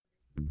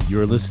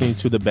You're listening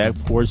to the Back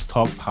Porch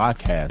Talk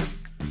podcast.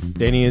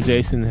 Danny and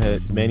Jason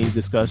had many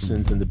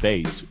discussions and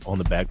debates on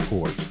the back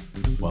porch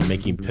while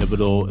making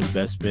pivotal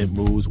investment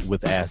moves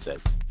with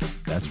assets.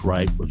 That's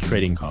right, with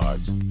trading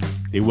cards.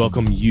 They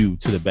welcome you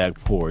to the back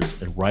porch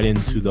and right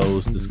into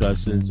those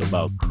discussions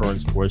about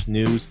current sports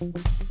news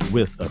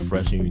with a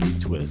fresh and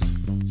unique twist.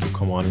 So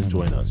come on and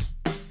join us.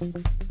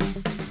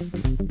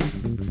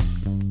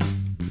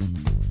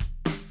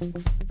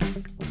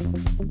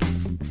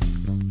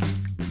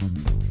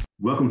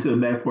 Welcome to the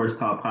Back Porch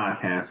Talk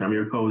podcast. I'm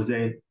your co-host,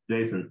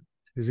 Jason.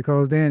 This is your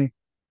co-host, Danny.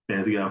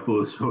 Fans, we got a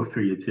full show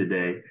for you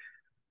today.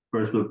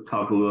 First, we'll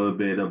talk a little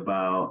bit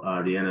about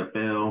the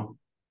NFL,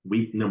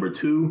 week number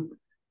 2,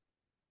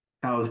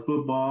 college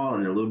football,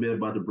 and a little bit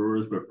about the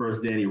Brewers. But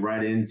first, Danny,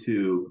 right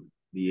into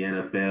the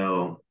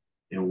NFL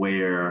and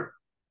where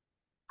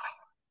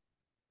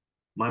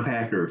my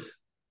Packers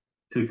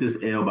took this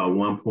L by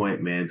 1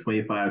 point, man,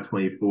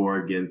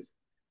 25-24 against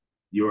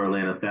your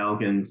Atlanta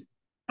Falcons.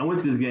 I went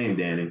to this game,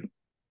 Danny,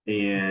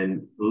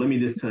 and let me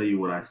just tell you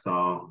what I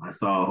saw. I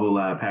saw a whole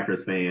lot of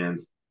Packers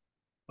fans.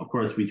 Of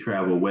course, we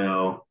travel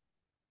well.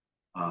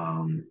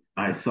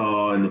 I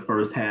saw in the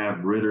first half,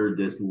 Ritter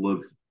just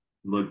looked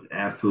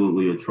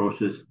absolutely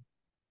atrocious.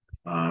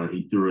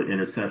 He threw an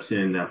interception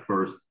in that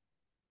first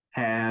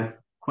half.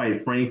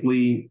 Quite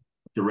frankly,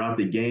 throughout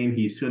the game,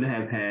 he should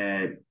have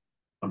had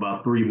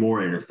about 3 more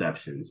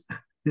interceptions.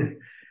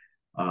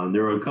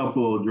 There were a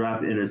couple of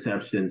dropped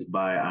interceptions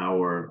by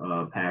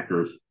our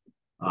Packers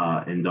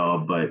and all,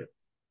 but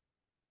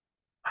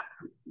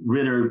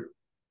Ritter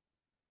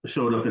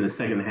showed up in the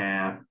second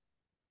half.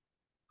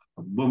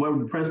 But what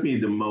impressed me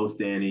the most,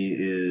 Danny,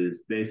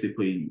 is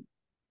basically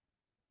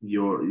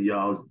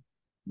y'all's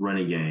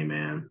running game,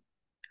 man.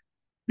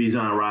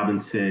 Bijan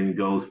Robinson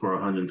goes for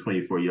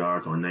 124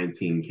 yards on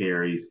 19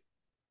 carries.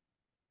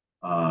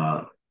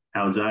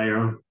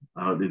 Algier,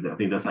 I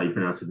think that's how you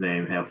pronounce his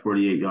name, had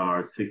 48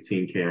 yards,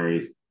 16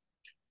 carries.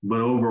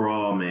 But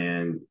overall,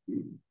 man,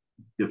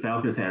 the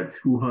Falcons had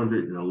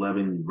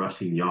 211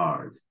 rushing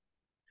yards.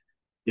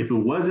 If it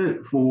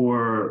wasn't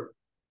for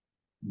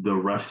the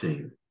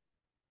rushing,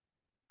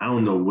 I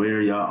don't know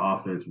where y'all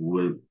offense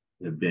would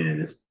have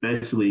been,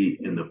 especially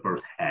in the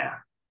first half.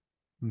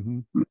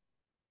 Mm-hmm.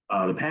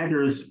 The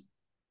Packers'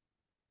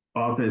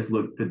 offense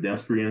looked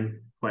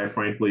pedestrian, quite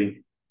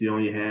frankly. He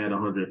only had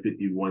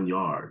 151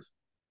 yards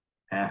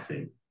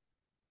passing.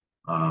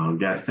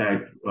 Got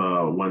sacked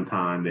one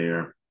time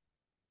there.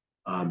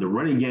 The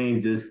running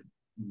game just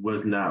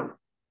was not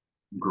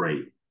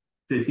great.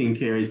 15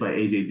 carries by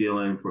A.J.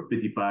 Dillon for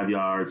 55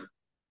 yards.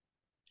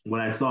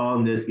 What I saw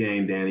in this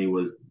game, Danny,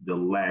 was the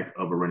lack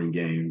of a running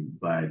game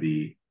by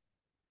the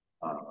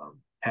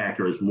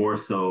Packers, more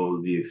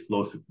so the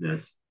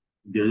explosiveness.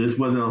 There just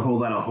wasn't a whole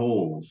lot of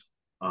holes.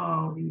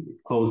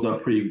 Closed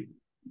up pretty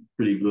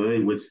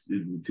good, which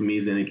to me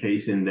is an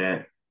indication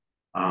that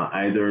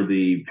either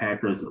the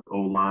Packers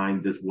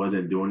O-line just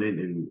wasn't doing it,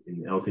 and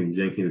Elton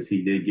Jenkins,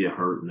 he did get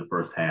hurt in the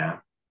first half.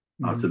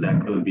 So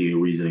that could be a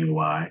reasoning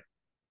why.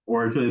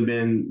 Or it could have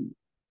been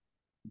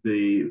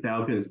the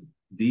Falcons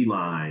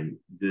D-line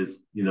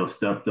just,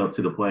 stepped up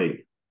to the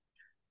plate.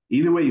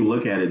 Either way you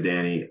look at it,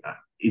 Danny,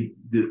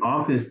 the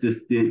offense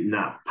just did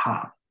not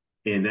pop.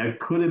 And that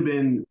could have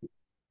been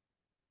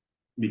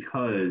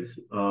because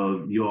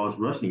of y'all's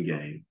rushing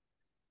game.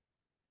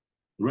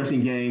 The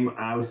rushing game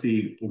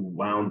obviously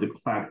wound the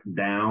clock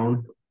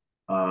down.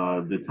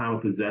 The time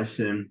of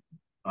possession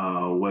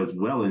was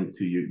well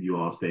into you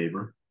all's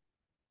favor.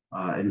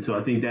 And so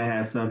I think that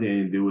has something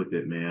to do with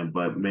it, man.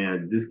 But,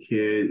 man, this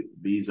kid,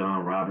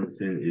 Bijan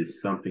Robinson,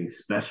 is something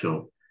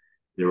special.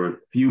 There were a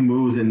few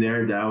moves in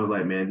there that I was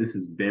like, man, this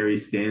is very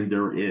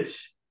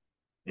standard-ish.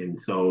 And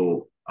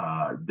so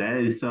that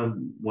is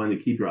someone to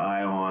keep your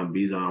eye on,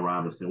 Bijan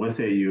Robinson. What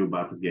say you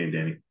about this game,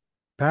 Danny?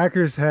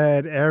 Packers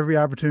had every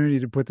opportunity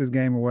to put this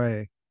game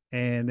away,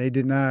 and they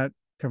did not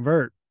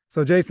convert.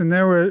 So, Jason,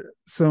 there were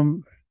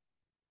some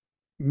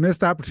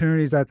missed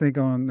opportunities, I think,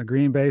 on the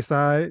Green Bay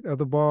side of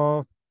the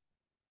ball.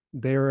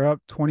 They were up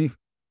 12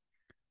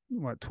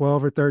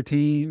 or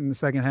 13 in the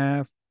second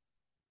half,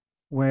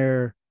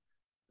 where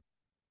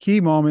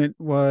key moment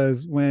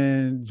was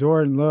when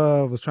Jordan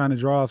Love was trying to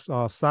draw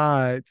off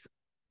sides,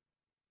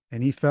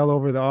 and he fell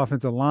over the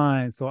offensive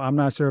line. So I'm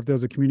not sure if there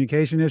was a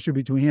communication issue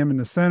between him and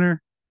the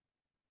center,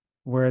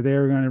 where they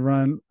were going to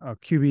run a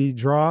QB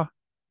draw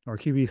or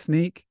QB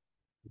sneak.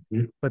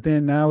 Mm-hmm. But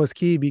then now it's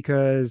key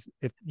because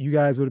if you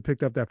guys would have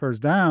picked up that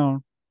first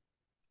down,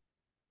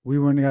 we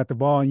wouldn't have got the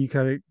ball and you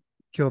could have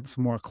killed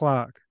some more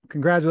clock.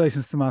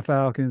 Congratulations to my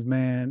Falcons,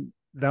 man.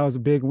 That was a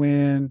big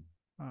win,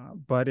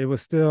 but it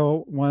was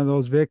still one of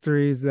those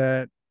victories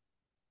that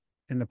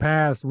in the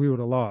past we would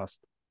have lost.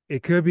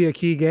 It could be a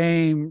key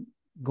game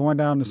going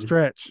down the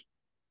stretch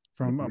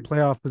from a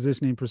playoff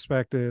positioning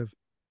perspective.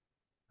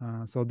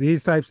 So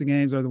these types of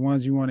games are the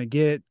ones you want to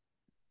get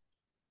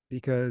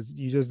because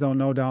you just don't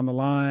know down the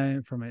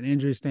line from an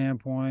injury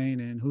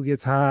standpoint and who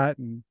gets hot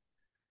and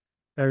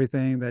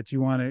everything that you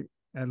want to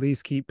at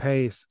least keep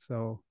pace.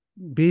 So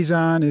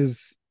Bijan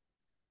is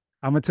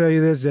I'm gonna tell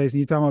you this, Jason.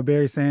 You talking about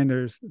Barry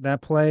Sanders?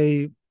 That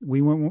play,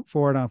 we went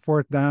for it on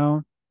fourth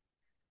down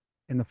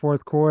in the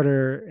fourth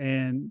quarter,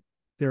 and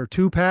there were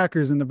two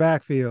Packers in the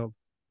backfield,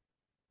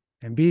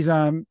 and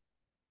Bijan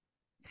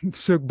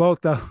shook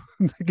both of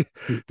them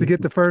to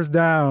get the first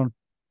down.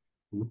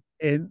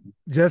 And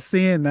just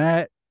seeing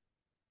that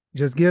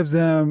just gives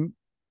them.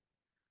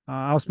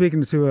 I was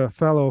speaking to a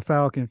fellow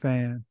Falcon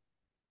fan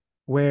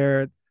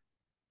where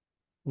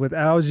with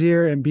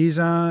Algier and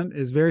Bijan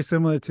is very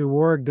similar to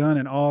Warwick Dunn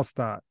and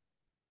Allstott.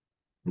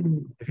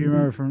 If you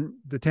remember from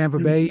the Tampa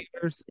Bay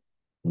years,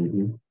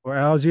 where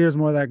Algier's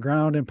more that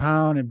ground and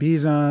pound, and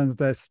Bijan's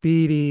that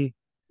speedy.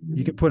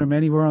 You can put him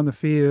anywhere on the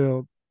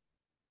field,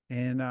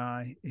 and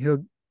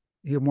he'll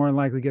more than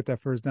likely get that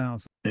first down.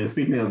 And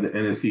speaking of the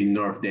NFC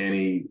North,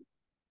 Danny,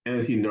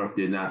 NFC North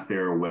did not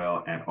fare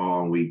well at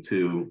all in week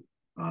two.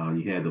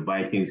 You had the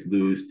Vikings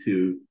lose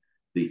to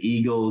the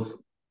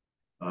Eagles,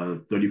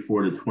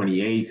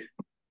 34-28.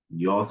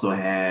 You also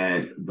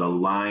had the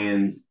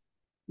Lions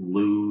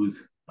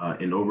lose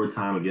in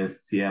overtime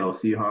against Seattle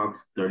Seahawks,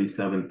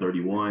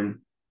 37-31,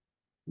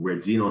 where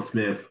Geno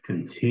Smith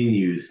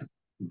continues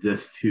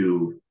just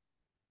to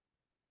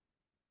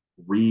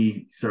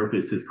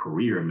resurface his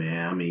career,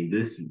 man. I mean,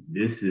 this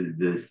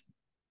is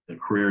a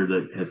career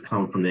that has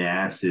come from the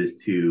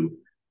ashes to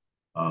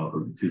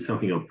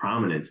something of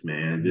prominence,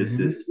 man. This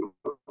is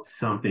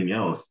something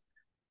else.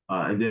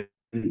 And then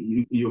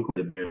you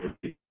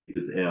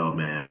this L,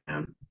 man,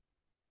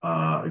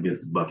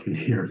 against the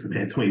Buccaneers,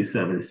 man,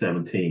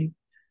 27-17.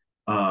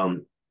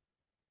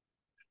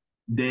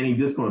 Danny,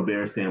 just from a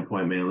Bear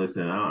standpoint, man,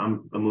 listen,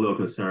 I'm a little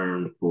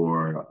concerned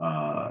for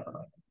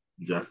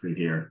Justin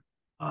here.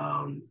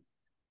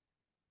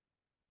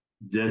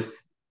 Just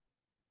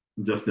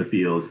Justin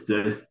Fields,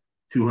 just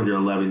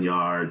 211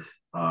 yards,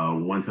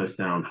 one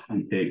touchdown,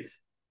 two picks.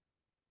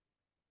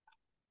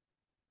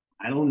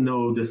 I don't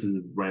know if this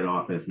is the right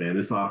offense, man.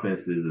 This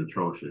offense is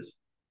atrocious,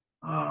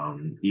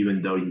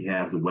 even though he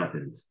has the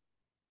weapons.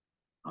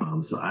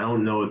 So I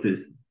don't know if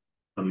it's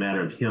a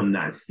matter of him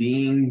not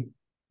seeing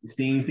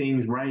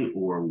things right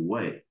or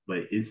what, but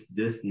it's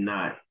just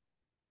not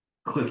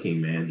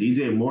clicking, man.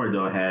 DJ Moore,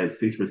 though, had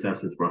 6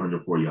 receptions for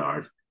 104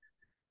 yards.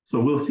 So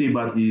we'll see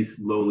about these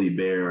lowly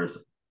Bears.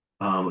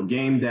 A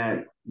game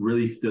that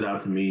really stood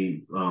out to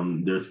me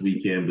this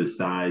weekend,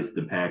 besides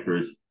the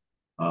Packers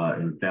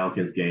and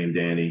Falcons game,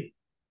 Danny.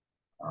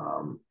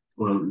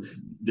 Well,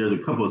 there's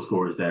a couple of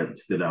scores that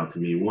stood out to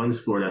me. One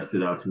score that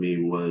stood out to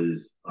me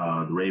was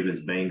the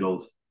Ravens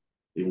Bengals,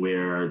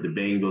 where the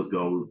Bengals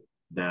go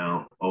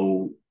down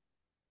 0-2.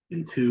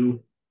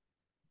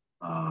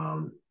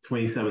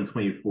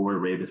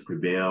 27-24, Ravens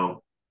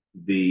prevail.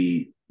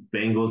 The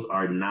Bengals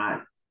are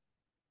not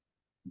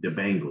the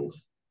Bengals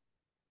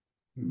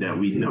that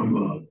we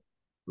know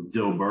of,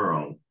 Joe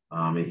Burrow,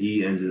 and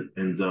he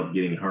ends up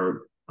getting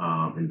hurt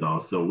in Dall.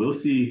 So we'll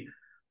see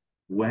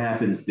what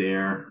happens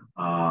there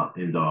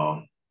in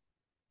Dall.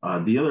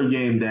 The other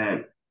game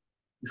that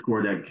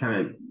scored that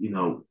kind of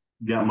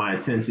got my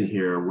attention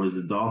here was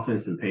the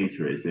Dolphins and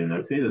Patriots, and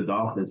I say the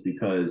Dolphins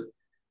because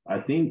I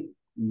think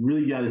you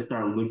really got to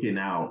start looking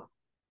out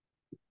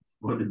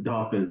for the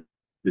Dolphins.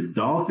 The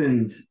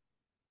Dolphins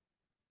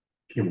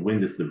can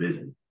win this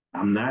division.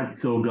 I'm not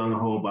so gung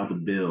ho about the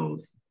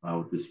Bills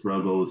with the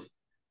struggles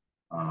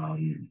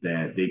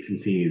that they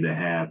continue to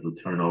have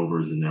with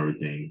turnovers and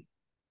everything.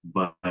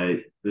 But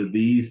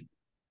these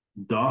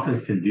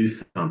Dolphins can do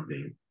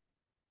something.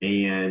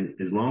 And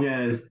as long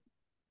as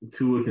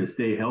Tua can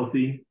stay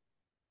healthy,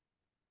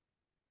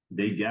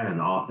 they got an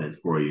offense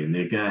for you, and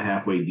they got a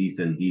halfway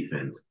decent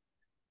defense.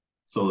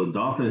 So the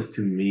Dolphins,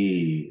 to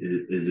me,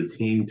 is a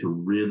team to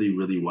really,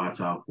 really watch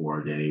out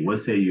for, Danny.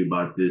 What say you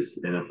about this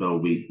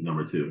NFL week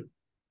number 2?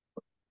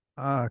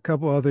 A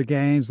couple other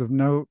games of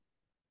note.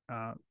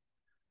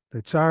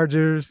 The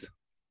Chargers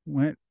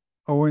went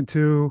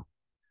 0-2,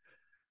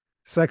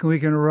 second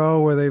week in a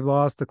row where they've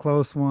lost a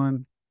close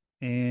one.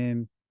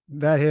 And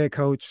that head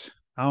coach,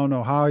 I don't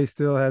know how he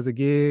still has a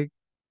gig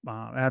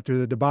after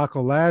the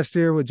debacle last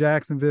year with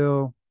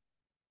Jacksonville,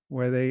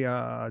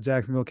 where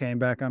Jacksonville came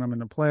back on them in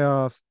the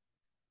playoffs.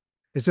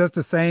 It's just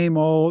the same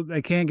old,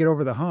 they can't get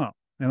over the hump.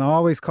 And I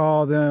always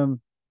call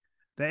them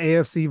the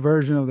AFC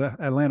version of the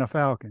Atlanta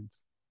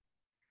Falcons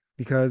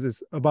because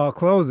it's about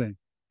closing.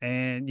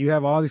 And you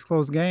have all these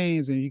close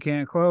games and you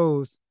can't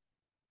close.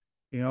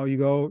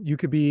 You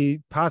could be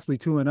possibly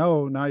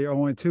 2-0. Now you're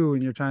 0-2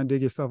 and you're trying to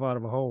dig yourself out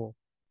of a hole.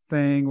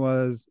 Thing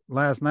was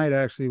last night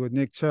actually with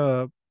Nick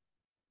Chubb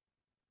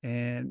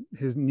and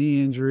his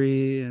knee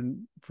injury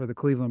and for the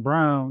Cleveland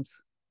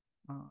Browns.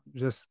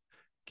 Just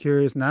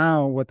curious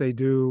now what they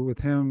do with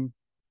him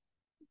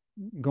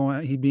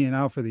he being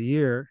out for the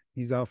year.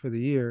 He's out for the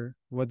year.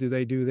 What do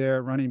they do there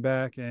at running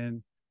back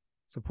and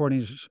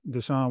supporting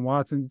Deshaun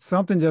Watson?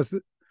 Something just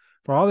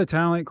for all the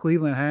talent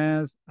Cleveland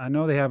has. I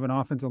know they have an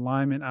offensive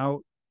lineman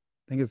out.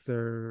 I think it's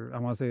I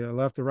want to say their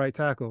left or right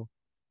tackle.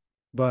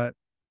 But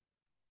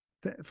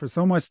for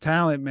so much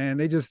talent, man,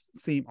 they just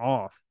seem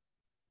off.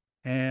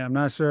 And I'm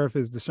not sure if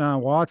it's Deshaun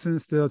Watson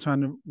still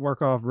trying to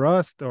work off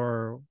rust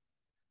or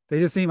they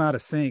just seem out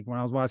of sync when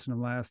I was watching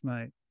them last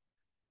night.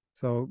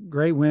 So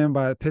great win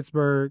by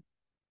Pittsburgh.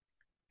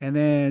 And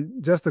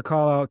then just to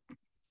call out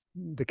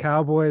the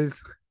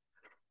Cowboys,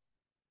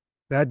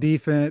 that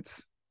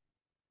defense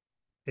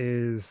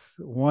is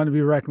one to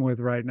be reckoned with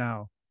right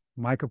now.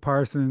 Micah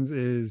Parsons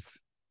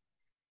is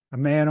a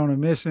man on a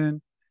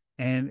mission.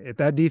 And if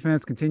that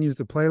defense continues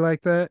to play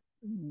like that,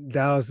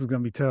 Dallas is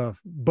going to be tough.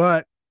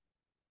 But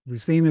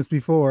we've seen this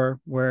before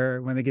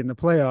where when they get in the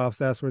playoffs,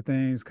 that's where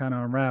things kind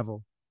of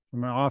unravel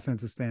from an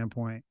offensive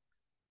standpoint.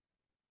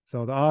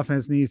 So the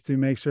offense needs to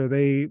make sure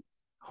they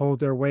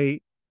hold their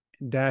weight.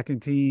 Dak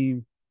and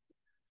team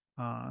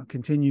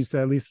continues to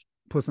at least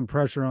put some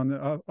pressure on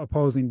the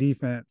opposing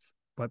defense.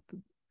 But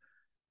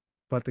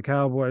the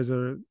Cowboys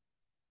are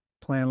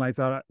playing lights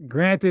out.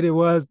 Granted, it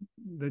was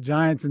the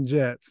Giants and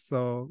Jets,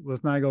 so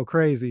let's not go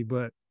crazy,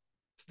 but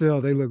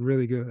still, they look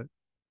really good.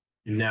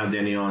 And now,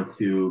 Danny, on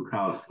to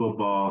college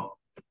football,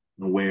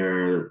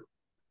 where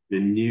the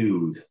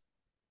news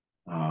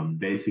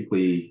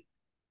basically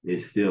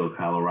is still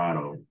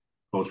Colorado.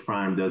 Coach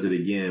Prime does it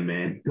again,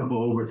 man.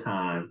 Double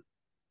overtime.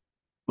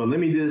 But let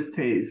me just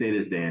say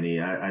this, Danny.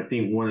 I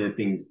think one of the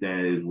things that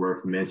is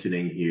worth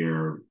mentioning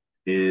here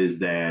is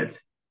that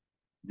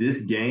this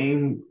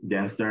game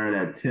that started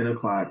at 10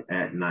 o'clock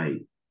at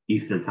night,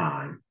 Eastern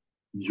Time,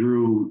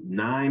 drew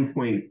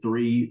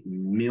 9.3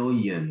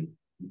 million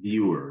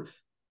viewers.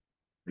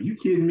 Are you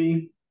kidding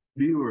me?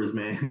 Viewers,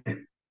 man.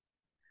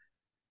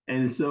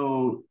 And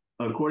so,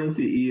 according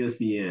to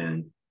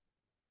ESPN,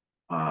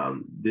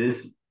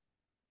 this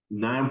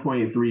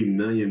 9.3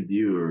 million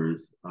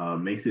viewers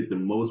makes it the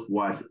most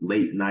watched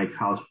late night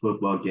college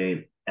football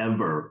game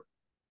ever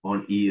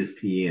on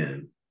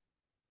ESPN.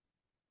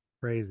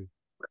 Crazy.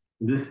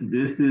 This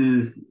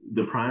is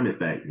the prime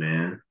effect,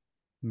 man.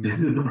 Mm-hmm. This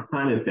is the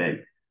prime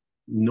effect.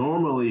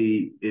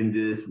 Normally, in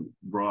this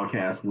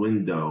broadcast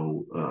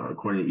window,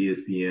 according to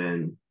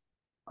ESPN,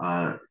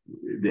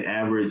 the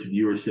average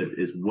viewership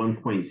is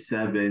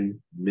 1.7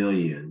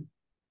 million.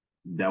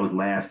 That was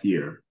last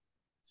year.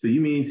 So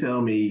you mean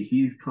tell me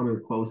he's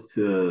coming close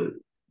to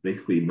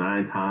basically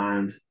 9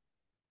 times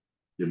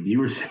the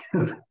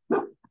viewership?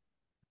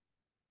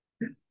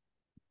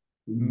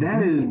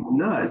 That is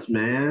nuts,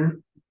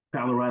 man.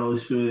 Colorado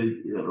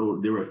should,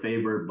 they were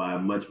favored by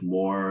much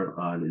more.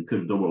 They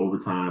took double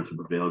overtime to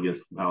prevail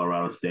against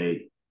Colorado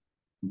State.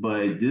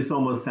 But this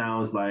almost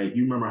sounds like,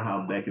 you remember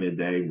how back in the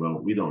day, well,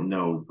 we don't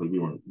know because we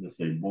weren't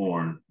necessarily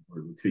born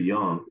or too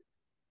young,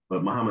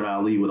 but Muhammad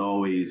Ali would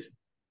always,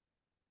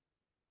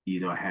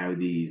 have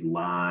these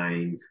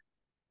lines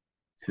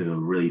to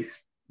really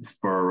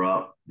spur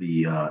up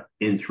the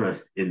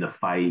interest in the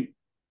fight.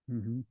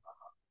 Mm-hmm.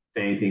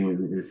 Same thing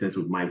in a sense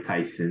with Mike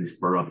Tyson,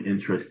 spur up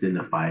interest in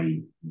the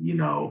fight.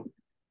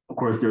 Of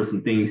course, there were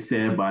some things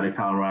said by the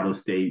Colorado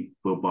State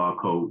football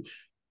coach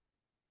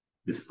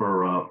to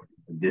spur up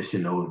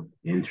additional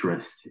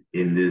interest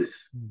in this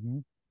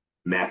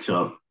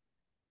matchup.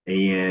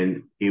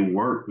 And it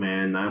worked,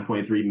 man.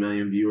 9.3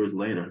 million viewers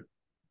later,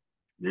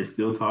 they're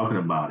still talking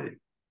about it.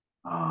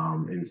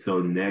 And so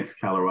next,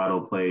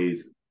 Colorado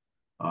plays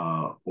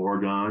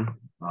Oregon,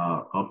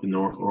 up in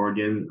North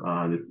Oregon.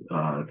 This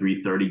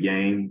 3:30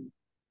 game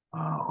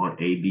on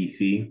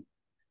ABC.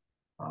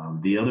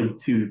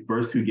 The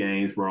first two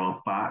games were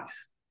on Fox,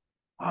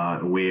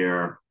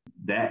 where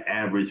that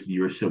average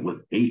viewership was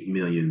 8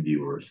 million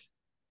viewers.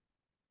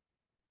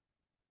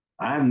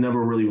 I've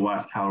never really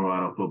watched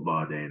Colorado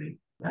football, Danny.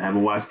 I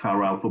haven't watched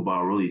Colorado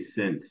football really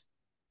since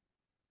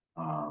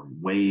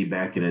way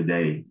back in the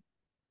day.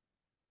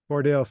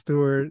 Cordell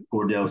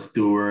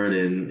Stewart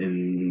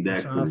and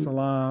that Sean crew.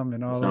 Salam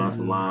and all Sean those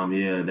Salam,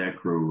 yeah, that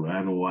crew. I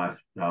haven't watched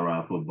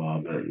Colorado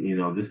football, but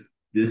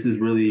this is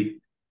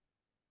really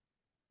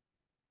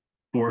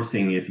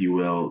forcing, if you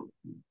will,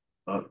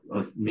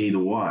 me to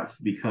watch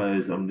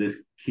because I'm just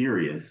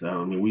curious.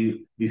 I mean,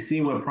 we've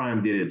seen what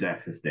Prime did at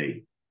Jackson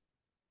State.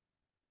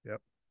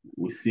 Yep.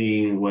 We've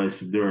seen what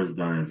Shadur's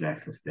done at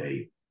Jackson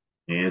State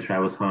and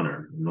Travis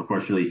Hunter. And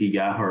unfortunately, he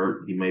got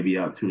hurt. He may be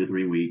out 2 to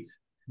 3 weeks.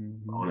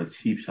 On a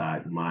cheap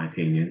shot, in my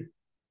opinion.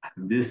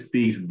 This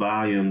speaks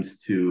volumes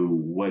to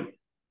what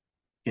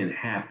can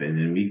happen.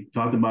 And we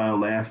talked about it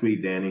last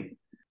week, Danny.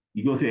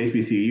 You go to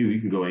HBCU, you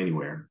can go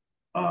anywhere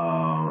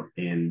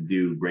and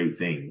do great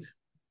things.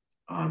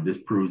 This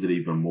proves it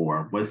even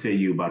more. What say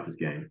you about this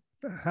game?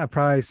 I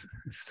probably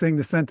sing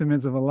the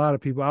sentiments of a lot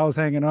of people. I was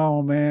hanging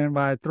on, man,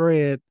 by a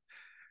thread.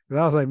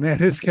 I was like, man,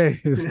 this game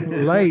is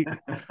late.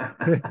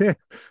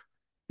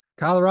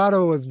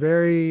 Colorado was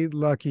very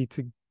lucky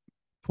to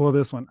pull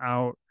this one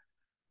out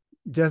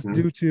just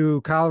due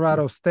to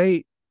Colorado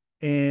State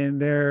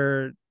and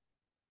their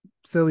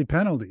silly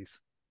penalties.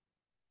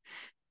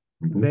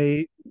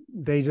 They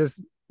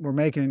just were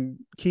making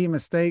key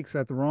mistakes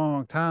at the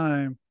wrong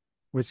time,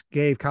 which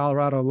gave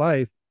Colorado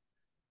life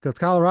because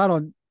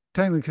Colorado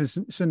technically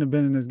shouldn't have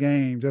been in this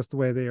game just the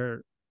way they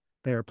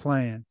are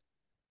playing.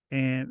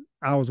 And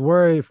I was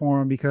worried for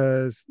them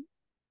because,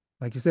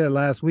 like you said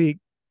last week,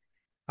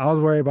 I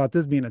was worried about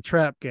this being a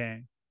trap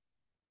game.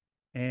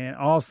 And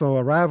also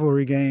a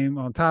rivalry game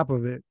on top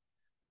of it.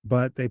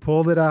 but they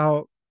pulled it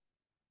out.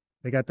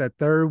 They got that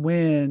third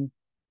win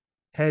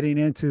heading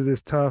into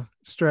this tough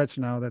stretch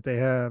now that they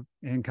have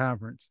in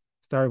conference,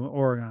 starting with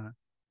Oregon.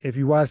 If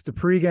you watch the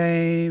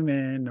pregame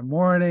and the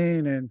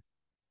morning, and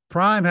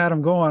Prime had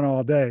him going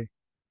all day.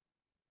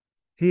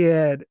 He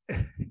had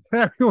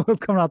everyone was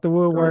coming out the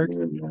woodwork.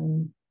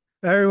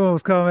 Everyone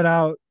was coming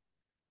out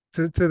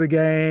to the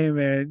game,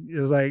 and it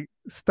was like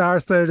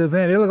star-studded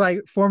event. It was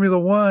like Formula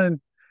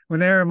One when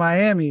they were in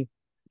Miami.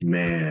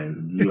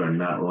 Man, you are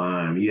not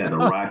lying. You had a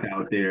rock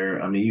out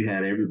there. I mean, you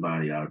had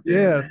everybody out there,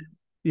 Yeah, man.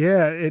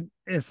 yeah.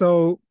 And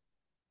so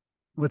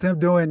with him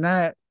doing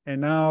that, and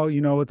now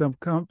with them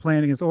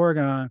playing against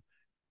Oregon,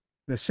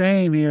 the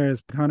shame here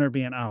is Hunter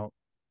being out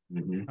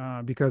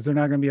Mm-hmm. because they're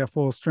not going to be at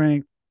full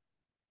strength,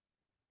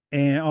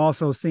 and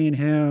also seeing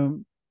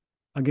him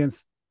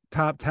against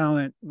top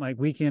talent like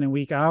week in and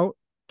week out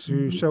to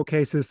Mm-hmm.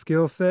 showcase his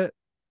skill set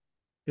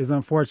is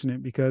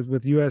unfortunate because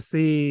with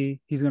USC,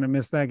 he's going to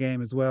miss that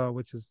game as well,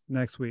 which is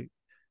next week.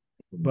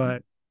 Mm-hmm.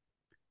 But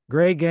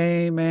great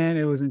game, man.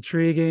 It was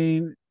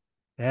intriguing.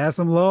 It had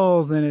some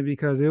lulls in it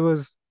because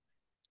the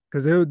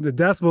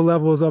decibel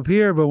level was up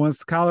here, but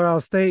once Colorado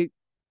State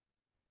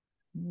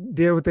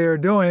did what they were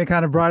doing, it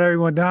kind of brought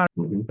everyone down.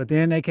 Mm-hmm. But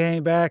then they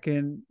came back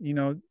and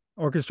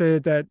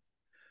orchestrated that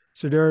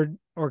Shadur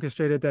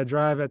orchestrated that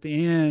drive at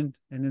the end,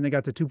 and then they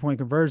got the 2-point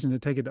conversion to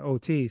take it to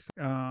OT.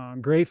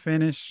 Great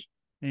finish,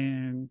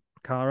 and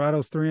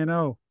Colorado's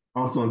 3-0.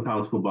 Also in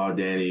college football,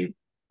 Danny,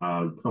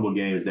 a couple of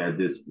games that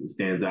this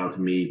stands out to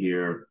me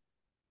here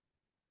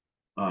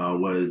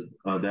was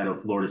that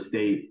of Florida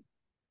State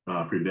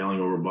prevailing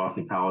over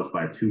Boston College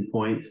by 2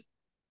 points.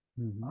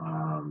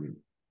 Mm-hmm.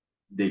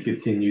 They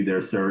continue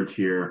their surge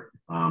here,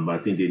 but I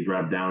think they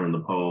dropped down in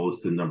the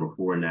polls to number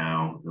 4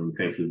 now, and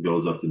Texas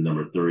goes up to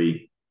number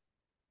 3.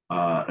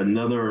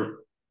 Another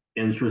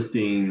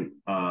interesting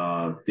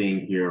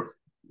thing here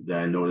that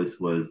I noticed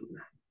was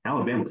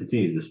Alabama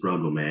continues to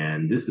struggle,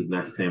 man. This is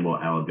not the same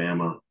old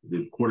Alabama.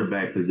 The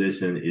quarterback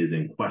position is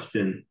in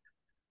question.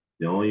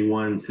 They only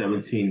won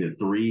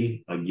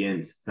 17-3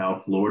 against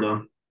South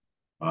Florida.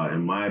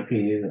 In my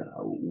opinion,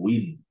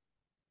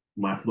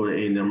 my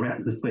Florida A&M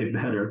Raptors played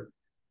better,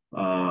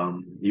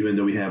 even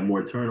though we have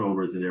more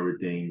turnovers and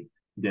everything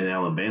than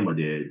Alabama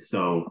did.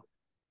 So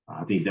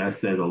I think that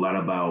says a lot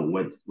about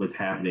what's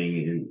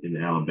happening in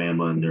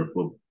Alabama and their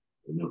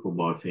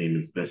football team,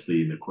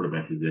 especially in the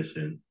quarterback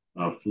position.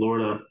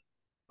 Florida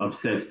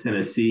upsets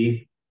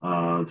Tennessee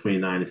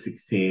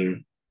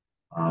 29-16.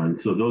 And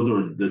so those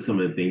are some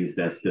of the things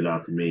that stood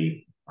out to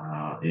me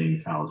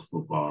in college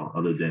football,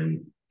 other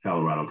than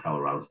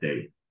Colorado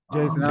State.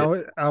 Jason, I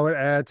Yes. would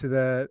add to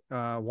that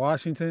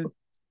Washington,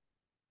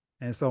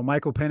 and so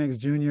Michael Penix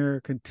Jr.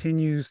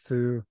 continues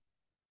to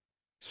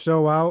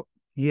show out.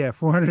 He had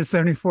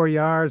 474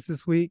 yards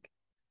this week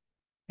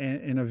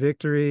in a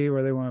victory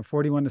where they won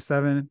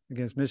 41-7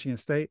 against Michigan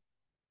State.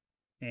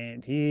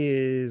 And he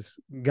is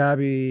got to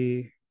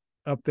be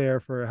up there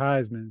for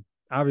Heisman.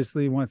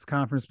 Obviously, once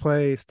conference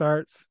play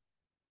starts,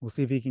 we'll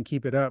see if he can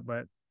keep it up.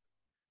 But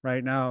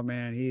right now,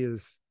 man, he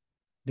is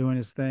doing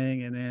his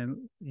thing. And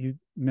then you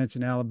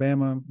mentioned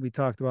Alabama. We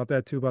talked about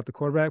that too, about the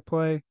quarterback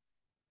play. If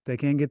they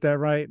can't get that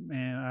right,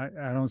 man,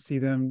 I don't see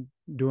them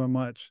doing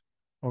much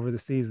over the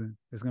season.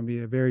 It's going to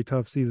be a very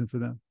tough season for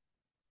them.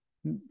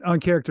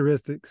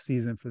 Uncharacteristic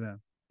season for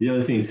them. The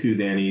other thing too,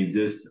 Danny,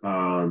 just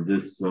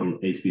this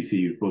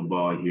HBCU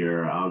football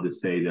here. I'll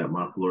just say that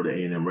my Florida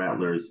A&M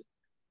Rattlers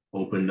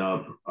opened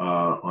up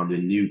on the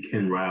new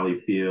Ken Riley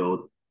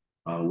Field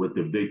with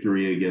the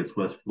victory against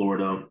West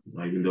Florida.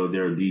 Even though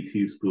they're a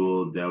D2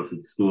 school, that was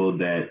a school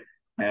that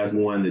has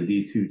won the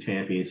D2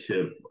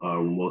 championship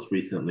most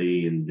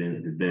recently, and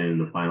then has been in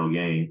the final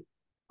game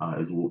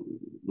as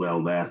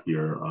well last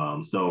year. A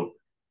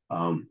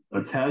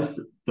test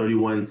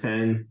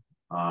 31-10.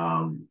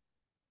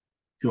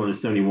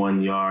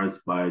 271 yards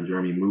by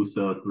Jeremy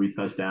Musa, 3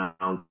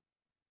 touchdowns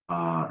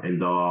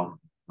and all.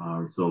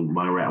 So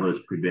my Rattlers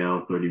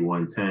prevailed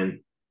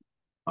 31-10.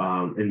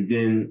 And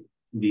then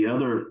the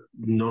other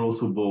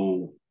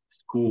noticeable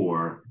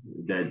score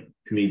that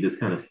to me just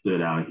kind of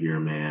stood out here,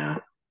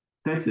 man.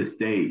 Texas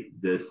State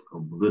just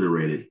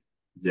obliterated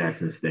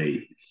Jackson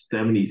State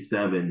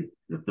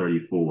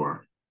 77-34.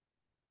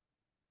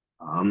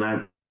 I'm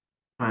not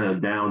kind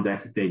of down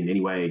Jackson State in any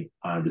way.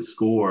 The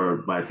score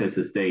by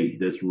Texas State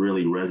just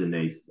really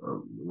resonates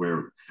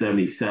where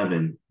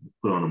 77 is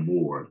put on the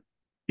board.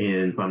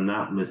 And if I'm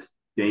not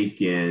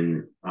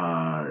mistaken,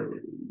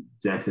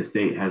 Jackson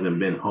State hasn't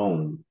been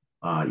home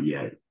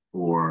yet,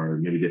 or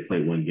maybe they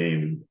played one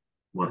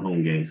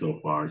home game so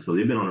far. So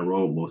they've been on the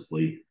road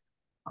mostly.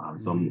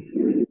 So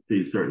I'm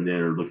pretty certain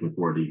they're looking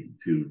forward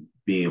to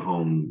being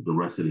home the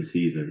rest of the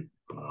season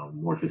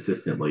more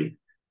consistently.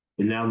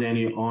 And now,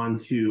 Danny, on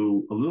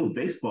to a little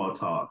baseball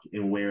talk,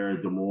 and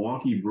where the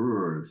Milwaukee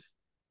Brewers,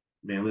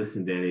 man,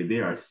 listen, Danny, they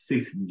are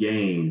 6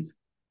 games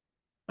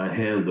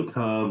ahead of the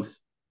Cubs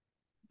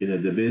in the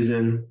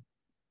division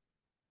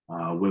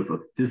with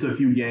just a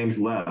few games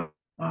left.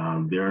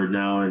 They're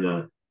now in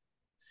the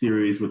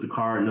series with the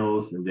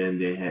Cardinals, and then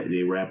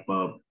they wrap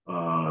up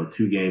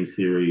 2-game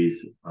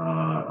series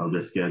of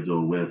their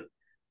schedule with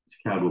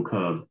Chicago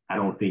Cubs. I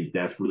don't think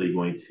that's really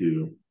going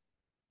to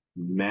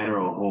matter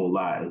a whole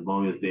lot as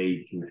long as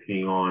they can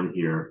hang on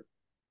here.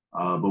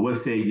 But what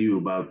say you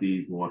about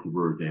these Milwaukee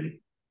Brewers, Danny?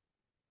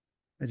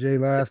 Jay,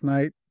 last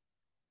night,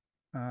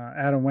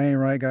 Adam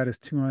Wainwright got his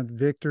 200th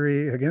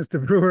victory against the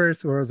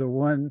Brewers, where it was a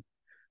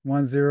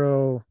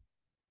 1-0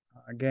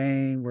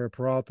 game where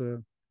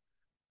Peralta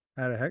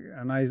had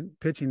a nice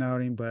pitching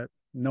outing, but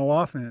no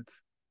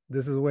offense.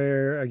 This is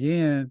where,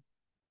 again,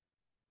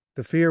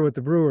 the fear with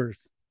the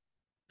Brewers.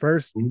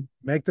 First,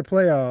 make the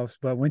playoffs,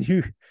 but when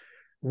you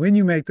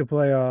make the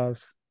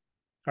playoffs,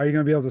 are you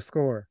going to be able to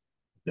score?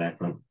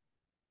 Exactly.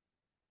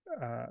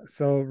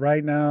 So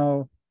right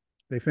now,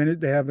 they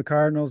have the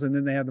Cardinals, and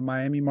then they have the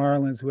Miami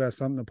Marlins, who have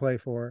something to play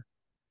for.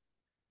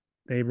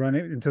 They run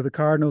it into the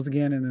Cardinals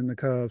again, and then the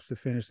Cubs to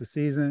finish the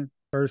season.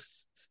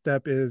 First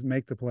step is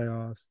make the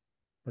playoffs.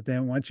 But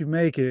then once you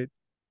make it,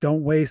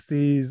 don't waste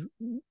these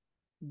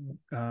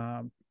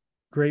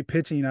great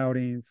pitching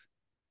outings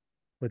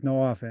with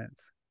no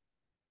offense.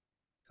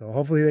 So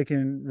hopefully they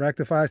can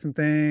rectify some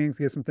things,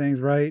 get some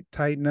things right,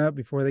 tighten up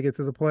before they get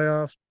to the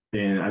playoffs.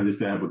 And I just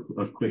have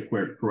a quick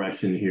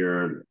correction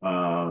here.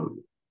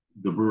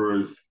 The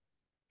Brewers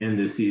end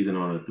this season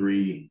on a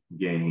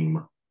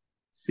 3-game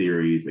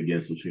series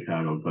against the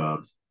Chicago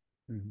Cubs.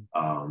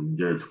 Mm-hmm.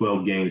 There are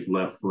 12 games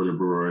left for the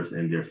Brewers,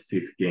 and they're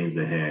 6 games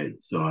ahead.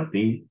 So I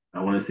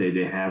want to say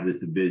they have this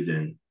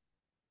division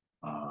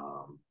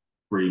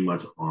pretty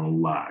much on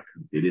lock.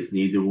 They just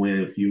need to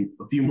win a few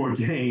more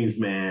games,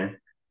 man.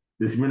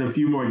 Just win a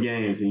few more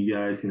games, and you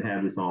guys can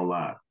have this on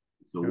lock.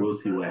 So we'll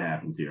see what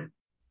happens here.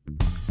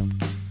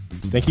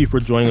 Thank you for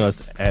joining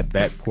us at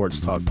Back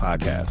Porch Talk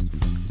Podcast.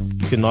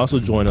 You can also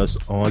join us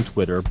on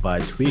Twitter by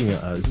tweeting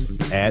us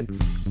at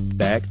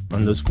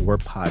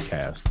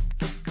 @back_podcast.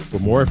 For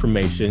more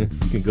information,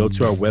 you can go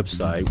to our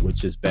website,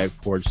 which is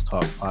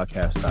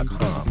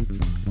backporchtalkpodcast.com.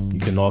 You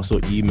can also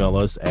email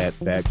us at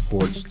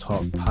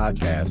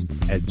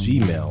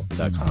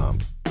backporchtalkpodcast@gmail.com.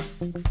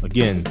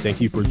 Again,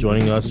 thank you for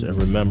joining us, and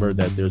remember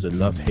that there's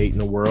enough hate in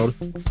the world,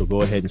 so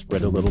go ahead and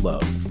spread a little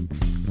love.